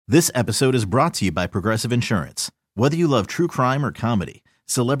This episode is brought to you by Progressive Insurance. Whether you love true crime or comedy,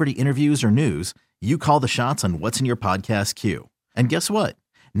 celebrity interviews or news, you call the shots on what's in your podcast queue. And guess what?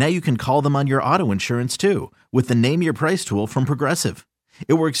 Now you can call them on your auto insurance too with the Name Your Price tool from Progressive.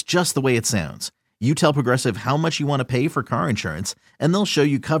 It works just the way it sounds. You tell Progressive how much you want to pay for car insurance, and they'll show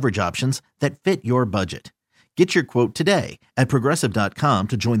you coverage options that fit your budget. Get your quote today at Progressive.com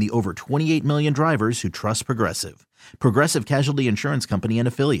to join the over 28 million drivers who trust Progressive. Progressive Casualty Insurance Company and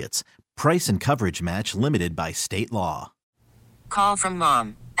Affiliates. Price and coverage match limited by state law. Call from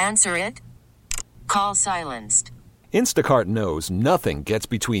mom. Answer it. Call silenced. Instacart knows nothing gets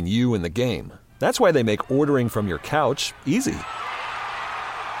between you and the game. That's why they make ordering from your couch easy.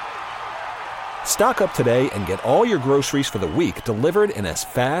 Stock up today and get all your groceries for the week delivered in as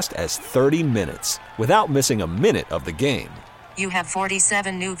fast as 30 minutes without missing a minute of the game. You have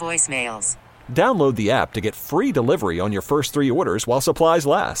 47 new voicemails. Download the app to get free delivery on your first 3 orders while supplies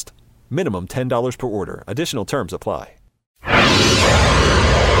last. Minimum $10 per order. Additional terms apply.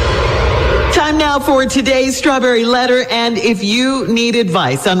 Time now for today's Strawberry Letter. And if you need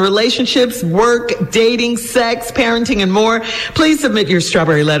advice on relationships, work, dating, sex, parenting, and more, please submit your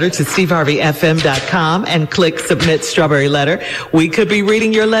Strawberry Letter to steveharveyfm.com and click Submit Strawberry Letter. We could be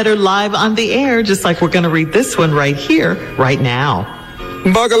reading your letter live on the air, just like we're going to read this one right here, right now.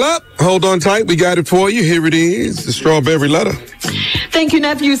 Buckle up. Hold on tight. We got it for you. Here it is, the Strawberry Letter. Thank you,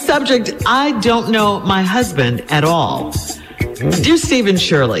 nephew. Subject, I don't know my husband at all. Dear Steve and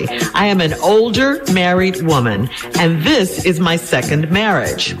Shirley, I am an older married woman, and this is my second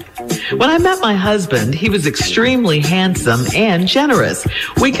marriage. When I met my husband, he was extremely handsome and generous.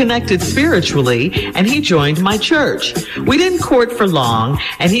 We connected spiritually, and he joined my church. We didn't court for long,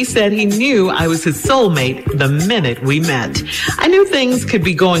 and he said he knew I was his soulmate the minute we met. I knew things could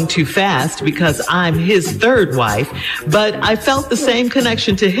be going too fast because I'm his third wife, but I felt the same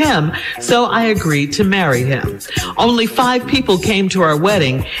connection to him, so I agreed to marry him. Only 5 people came to our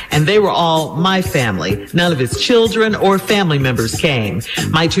wedding, and they were all my family. None of his children or family members came.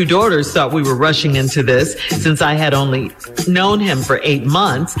 My 2 daughters thought we were rushing into this since I had only known him for 8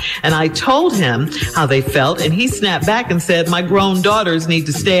 months, and I told him how they felt, and he snapped back and said, my grown daughters need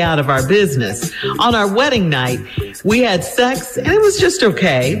to stay out of our business. On our wedding night, we had sex, and it was just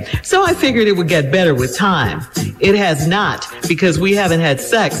okay, so I figured it would get better with time. It has not, because we haven't had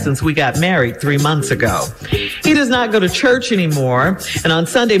sex since we got married 3 months ago. He does not go to church anymore, and on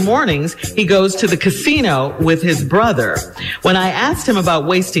Sunday mornings, he goes to the casino with his brother. When I asked him about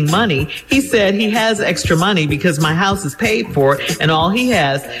wasting money, he said he has extra money because my house is paid for, and all he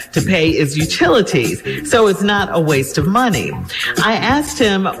has to pay is utilities, so it's not a waste of money. I asked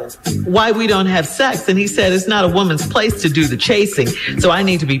him why we don't have sex, and he said it's not a woman's place to do the chasing, so I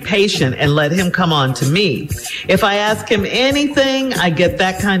need to be patient and let him come on to me. If I ask him anything, I get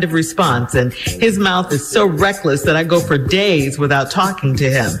that kind of response, and his mouth is so reckless that I go for days without talking to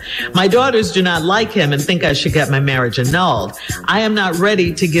him. My daughters do not like him and think I should get my marriage annulled. I am not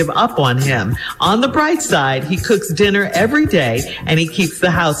ready to give up on him. On the bright side, he cooks dinner every day and he keeps the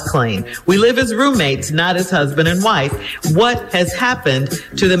house clean. We live as roommates, not as husband and wife. What has happened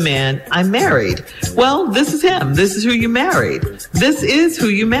to the man I married? Well, this is him. This is who you married. This is who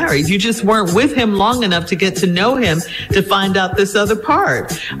you married. You just weren't with him long enough to get to know him to find out this other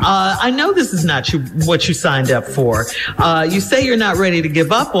part. I know this is not what you signed up for. You say you're not ready to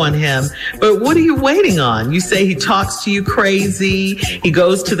give up on him, but what are you waiting on? You say he talks to you crazy. He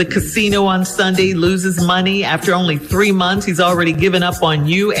goes to the casino on Sunday, loses money. After only 3 months, he's already given up on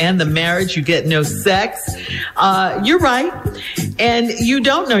you and the marriage. You get no sex. You're right. And you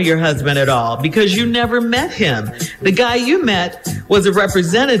don't know your husband at all because you never met him. The guy you met was a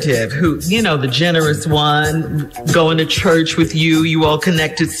representative who, you know, the generous one, going to church with you. You all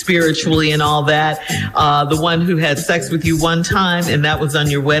connected spiritually and all that. The one who had sex with you one time, and that was on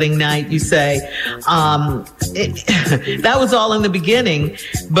your wedding night, you say. That was all in the beginning,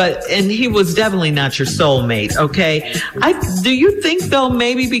 and he was definitely not your soulmate, okay? Do you think, though,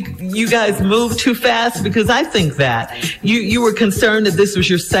 maybe you guys moved too fast? Because I think that. You were concerned that this was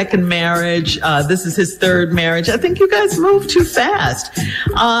your second marriage. This is his third marriage. I think you guys moved too fast.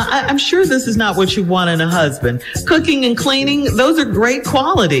 I'm sure this is not what you want in a husband. Cooking and cleaning, those are great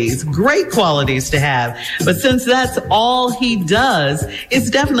qualities to have. But since that's all he does, it's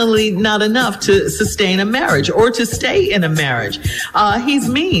definitely not enough to sustain a marriage or to stay in a marriage. He's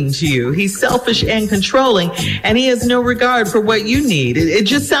mean to you. He's selfish and controlling, and he has no regard for what you need. It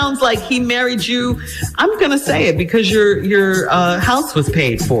just sounds like he married you. I'm going to say it because your house was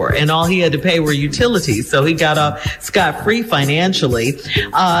paid for, and all he had to pay were utilities. So he got off scot-free financially.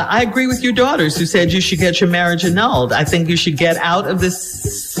 I agree with your daughters who said you should get your marriage annulled. I think you should get out of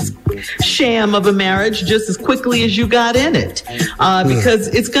this sham of a marriage just as quickly as you got in it, because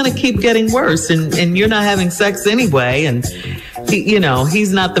it's going to keep getting worse, and you're not having sex anyway, and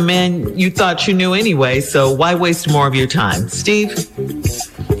he's not the man you thought you knew anyway, so why waste more of your time? Steve?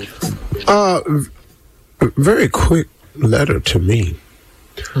 Very quick letter to me.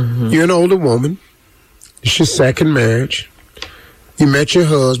 Mm-hmm. You're an older woman. It's your second marriage. You met your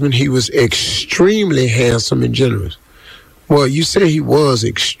husband. He was extremely handsome and generous. Well, you say he was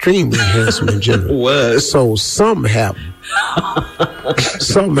extremely handsome and generous. Was. So something happened.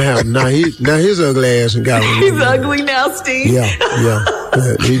 Now his ugly ass and got He's ugly now, Steve. Yeah.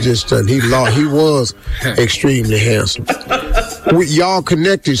 He was extremely handsome. Y'all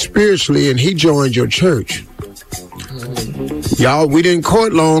connected spiritually, and he joined your church. Y'all, we didn't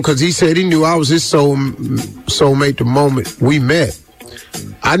court long because he said he knew I was his soulmate the moment we met.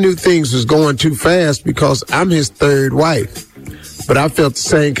 I knew things was going too fast because I'm his third wife, but I felt the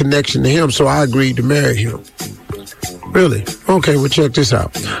same connection to him, so I agreed to marry him. Really? Okay, well, check this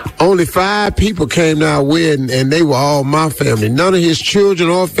out. Only 5 people came to our wedding, and they were all my family. None of his children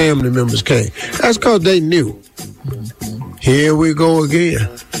or family members came. That's because they knew. Here we go again.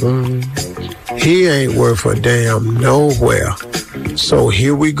 He ain't worth a damn nowhere. So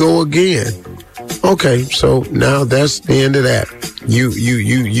here we go again. Okay, so now that's the end of that.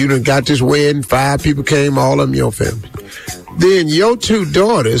 You done got this wedding, 5 people came, all of them your family. Then your 2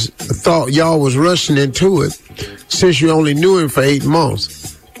 daughters thought y'all was rushing into it since you only knew him for 8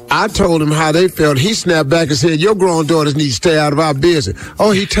 months. I told him how they felt. He snapped back and said, your grown daughters need to stay out of our business.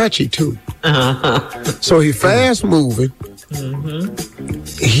 Oh, he touchy too. So he fast moving.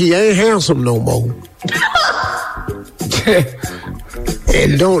 Mm-hmm. He ain't handsome no more.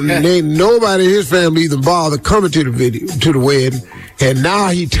 And ain't nobody in his family even bother coming to the wedding. And now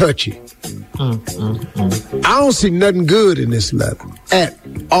he touchy. I don't see nothing good in this letter at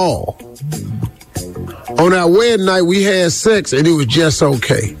all. On our wedding night, we had sex, and it was just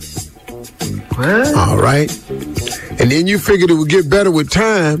okay. What? All right. And then you figured it would get better with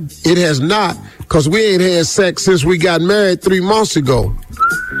time. It has not, because we ain't had sex since we got married 3 months ago.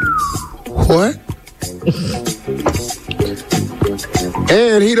 What?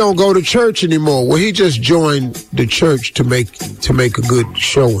 And he don't go to church anymore. Well, he just joined the church to make a good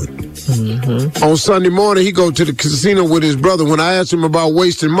showing. Mm-hmm. On Sunday morning, he go to the casino with his brother. When I asked him about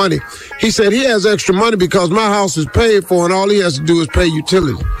wasting money, he said he has extra money because my house is paid for and all he has to do is pay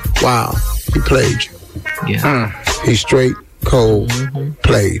utilities. Wow, he played you. Yeah. He straight, cold,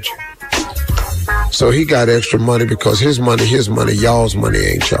 played you. So he got extra money because his money, y'all's money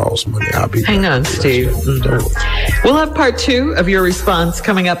ain't y'all's money. Hang on, Steve. Mm-hmm. We'll have part 2 of your response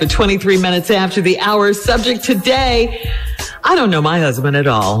coming up at 23 minutes after the hour. Subject today, I don't know my husband at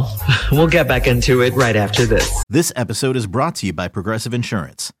all. We'll get back into it right after this. This episode is brought to you by Progressive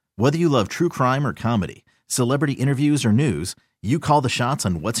Insurance. Whether you love true crime or comedy, celebrity interviews or news, you call the shots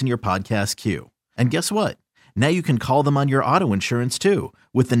on what's in your podcast queue. And guess what? Now you can call them on your auto insurance too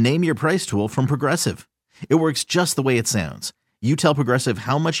with the Name Your Price tool from Progressive. It works just the way it sounds. You tell Progressive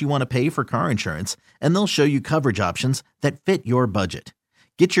how much you want to pay for car insurance, and they'll show you coverage options that fit your budget.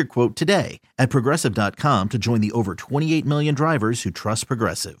 Get your quote today at Progressive.com to join the over 28 million drivers who trust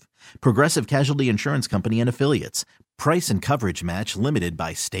Progressive. Progressive Casualty Insurance Company and Affiliates. Price and coverage match limited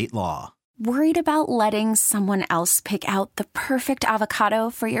by state law. Worried about letting someone else pick out the perfect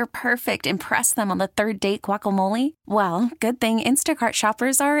avocado for your perfect impress them on the third date guacamole? Well, good thing Instacart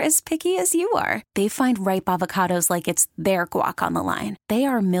shoppers are as picky as you are. They find ripe avocados like it's their guac on the line. They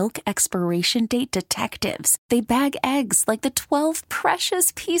are milk expiration date detectives. They bag eggs like the 12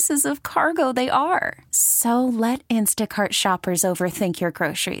 precious pieces of cargo they are. So let Instacart shoppers overthink your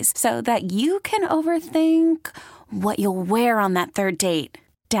groceries so that you can overthink what you'll wear on that third date.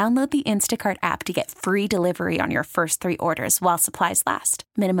 Download the Instacart app to get free delivery on your first 3 orders while supplies last.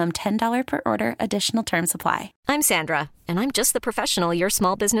 Minimum $10 per order. Additional terms apply. I'm Sandra, and I'm just the professional your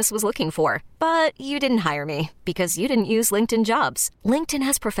small business was looking for. But you didn't hire me because you didn't use LinkedIn Jobs. LinkedIn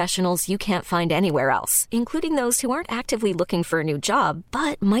has professionals you can't find anywhere else, including those who aren't actively looking for a new job,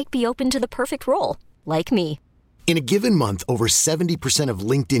 but might be open to the perfect role, like me. In a given month, over 70% of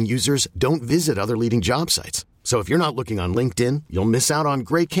LinkedIn users don't visit other leading job sites. So if you're not looking on LinkedIn, you'll miss out on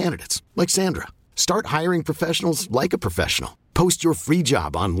great candidates like Sandra. Start hiring professionals like a professional. Post your free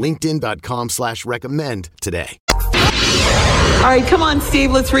job on linkedin.com/recommend today. All right, come on,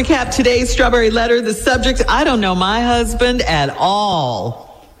 Steve. Let's recap today's Strawberry Letter. The subject, I don't know my husband at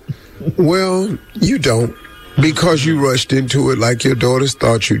all. Well, you don't. Because you rushed into it like your daughters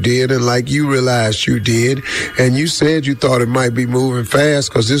thought you did and like you realized you did. And you said you thought it might be moving fast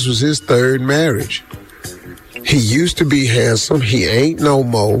because this was his third marriage. He used to be handsome. He ain't no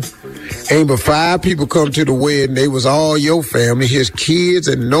more. Ain't but 5 people come to the wedding. They was all your family, his kids,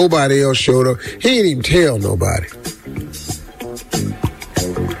 and nobody else showed up. He ain't even tell nobody.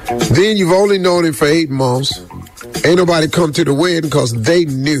 Then you've only known him for 8 months. Ain't nobody come to the wedding because they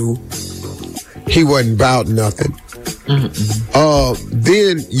knew he wasn't about nothing.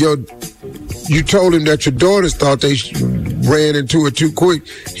 Then you told him that your daughters thought they ran into it too quick.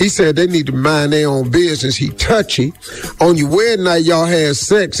 He said they need to mind their own business. He touchy. On your wedding night, y'all had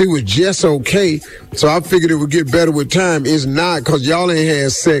sex. It was just okay. So I figured it would get better with time. It's not, because y'all ain't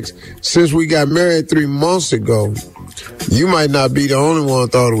had sex since we got married 3 months ago. You might not be the only one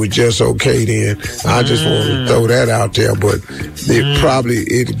thought it was just okay then. I just want to throw that out there, but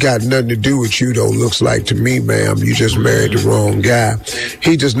it got nothing to do with you, though, looks like to me, ma'am. You just married the wrong guy.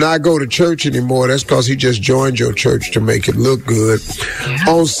 He does not go to church anymore. That's because he just joined your church to make it look good. Yeah.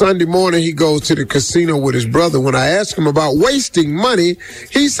 On Sunday morning, he goes to the casino with his brother. When I asked him about wasting money,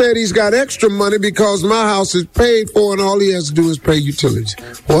 he said he's got extra money because my house is paid for and all he has to do is pay utilities.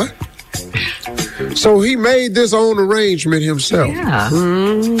 What? So he made this own arrangement himself. Yeah.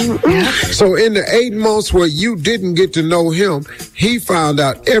 So in the 8 months where you didn't get to know him, he found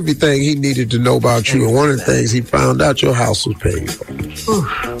out everything he needed to know about you. And one of the things he found out, your house was paid for.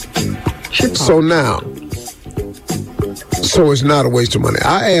 So it's not a waste of money.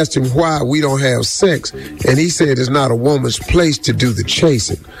 I asked him why we don't have sex, and he said it's not a woman's place to do the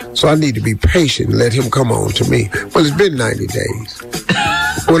chasing. So I need to be patient and let him come on to me. Well, it's been 90 days.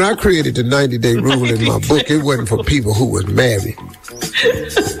 When I created the 90-day rule in my book, it wasn't for people who was married.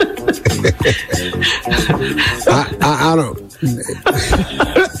 I don't...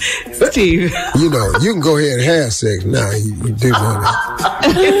 Steve. You know, you can go ahead and have sex now. You do want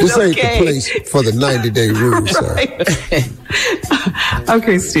it. This ain't the place for the 90-day rule, sir.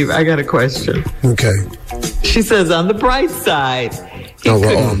 Okay, Steve, I got a question. Okay. She says, on the bright side... I'm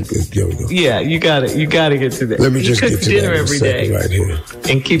good. Here we go. Yeah, you got it. You got to get to that. Let me just get to dinner that every day right here.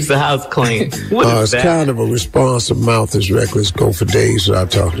 and keeps the house clean. What is it's that? kind of a responsive mouth is reckless. Go for days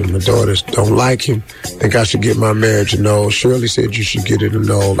without talking to my daughters. Don't like him. Think I should get my marriage annulled. Shirley said you should get it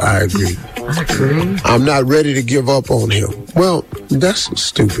annulled. I agree. I'm not ready to give up on him. Well, that's a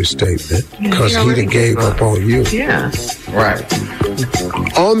stupid statement because he done gave up on you. Yeah. Right.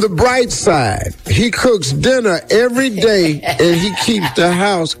 On the bright side, he cooks dinner every day and he keeps the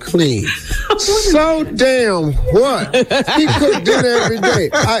house clean. So damn what? He cooks dinner every day.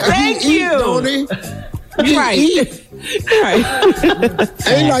 Thank he you. Eat, don't he? He eat. Right.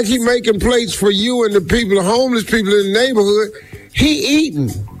 Ain't like he making plates for you and the people, the homeless people in the neighborhood. He eating.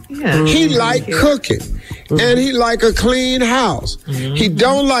 Yeah. He like cooking. And he like a clean house. He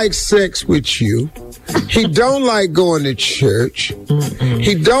don't like sex with you. He don't like going to church.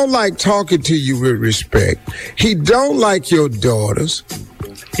 He don't like talking to you with respect. He don't like your daughters.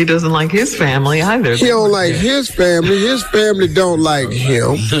 He doesn't like his family either. He don't like his family. His family don't like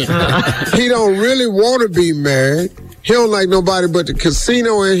him. He don't really want to be married. He don't like nobody but the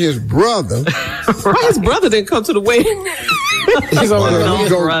casino and his brother. Why his brother didn't come to the wedding? His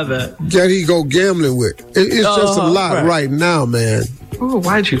brother. That he go gambling with. It's just a lot right now, man. Oh,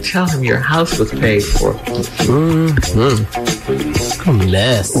 why'd you tell him your house was paid for? A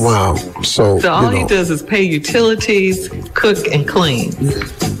mess. Wow. So all he does is pay utilities, cook, and clean.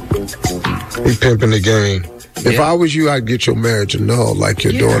 He pimping the game. If I was you, I'd get your marriage annulled, like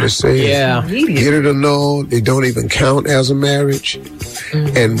your daughter said. Yeah. Get it annulled. It don't even count as a marriage.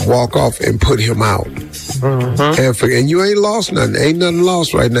 And walk off and put him out. And you ain't lost nothing. Ain't nothing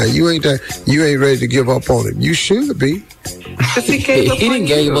lost right now. You ain't ready to give up on him. You should be. He didn't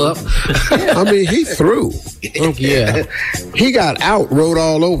give up. I mean, he threw. Yeah. He got out, wrote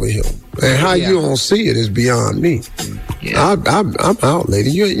all over him. And how you don't see it is beyond me. Yeah. I'm out, lady.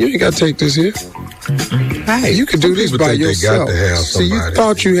 You ain't got to take this here. Right. You can do this by yourself. See, you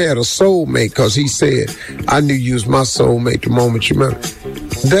thought you had a soulmate because he said, I knew you was my soulmate the moment you met him.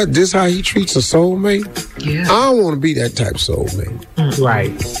 This how he treats a soulmate? Yeah. I don't want to be that type of soulmate.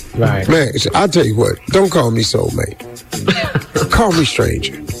 Right. Man, I'll tell you what. Don't call me soulmate. Call me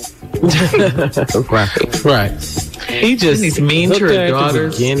stranger. Right. He just he's mean to her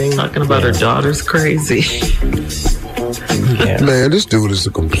daughters. Talking about her daughters crazy. Yeah. Man, this dude is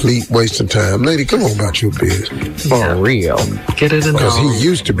a complete waste of time. Lady, come on about your business. For real. Get it in. Because he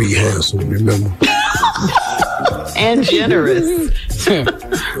used to be handsome, remember? And generous.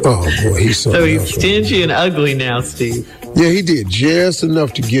 Oh, boy, he's so he's stingy and ugly now, Steve. Yeah, he did just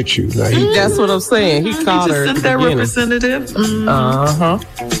enough to get you. Now, That's what I'm saying. He called her. Sent that representative.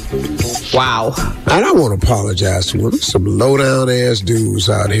 Wow. And I want to apologize to him. Some low down ass dudes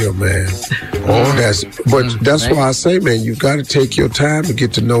out here, man. That's why I say, man, you got to take your time to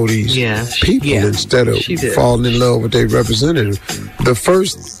get to know these people instead of falling in love with their representative. The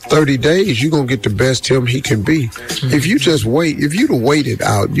first 30 days, you're going to get the best him he can be. Mm-hmm. If you just wait, if you'd have waited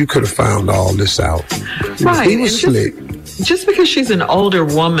out, you could have found all this out. Right. He was slick. Just because she's an older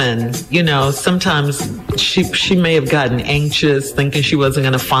woman, you know, sometimes she may have gotten anxious, thinking she wasn't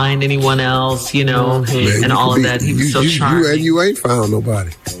going to find anyone else, you know, and all of that. He was so charming. And you ain't found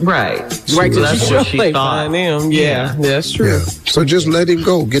nobody. Right. Right, So that's what she thought. Him. Yeah, that's true. Yeah. So just let him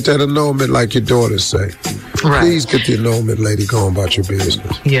go. Get that annulment like your daughters say. Right. Please get the annulment, lady, going about your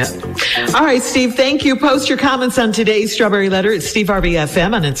business. Yeah. All right, Steve, thank you. Post your comments on today's Strawberry Letter at Steve Harvey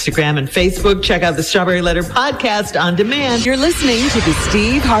FM on Instagram and Facebook. Check out the Strawberry Letter podcast on demand. You're listening to the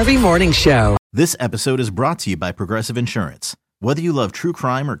Steve Harvey Morning Show. This episode is brought to you by Progressive Insurance. Whether you love true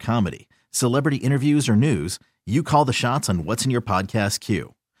crime or comedy, celebrity interviews or news, you call the shots on what's in your podcast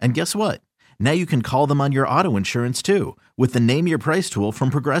queue. And guess what? Now you can call them on your auto insurance too with the Name Your Price tool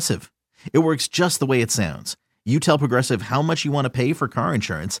from Progressive. It works just the way it sounds. You tell Progressive how much you want to pay for car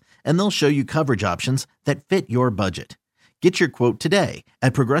insurance, and they'll show you coverage options that fit your budget. Get your quote today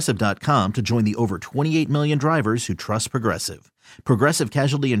at Progressive.com to join the over 28 million drivers who trust Progressive. Progressive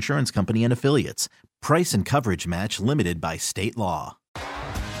Casualty Insurance Company and Affiliates. Price and coverage match limited by state law.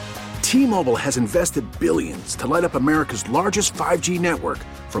 T-Mobile has invested billions to light up America's largest 5G network,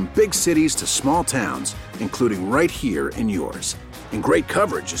 from big cities to small towns, including right here in yours. And great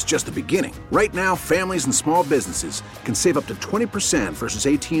coverage is just the beginning. Right now, families and small businesses can save up to 20% versus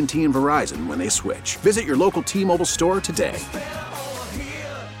AT&T and Verizon when they switch. Visit your local T-Mobile store today.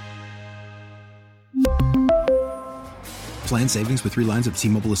 Plan savings with 3 lines of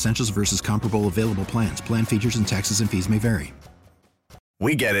T-Mobile Essentials versus comparable available plans. Plan features and taxes and fees may vary.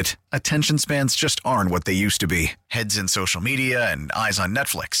 We get it. Attention spans just aren't what they used to be. Heads in social media and eyes on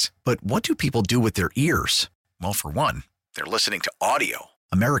Netflix. But what do people do with their ears? Well, for one, they're listening to audio.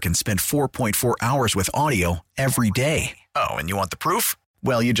 Americans spend 4.4 hours with audio every day. Oh, and you want the proof?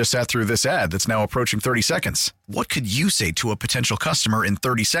 Well, you just sat through this ad that's now approaching 30 seconds. What could you say to a potential customer in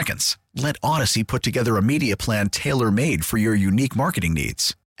 30 seconds? Let Odyssey put together a media plan tailor-made for your unique marketing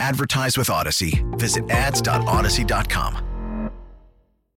needs. Advertise with Odyssey. Visit ads.odyssey.com.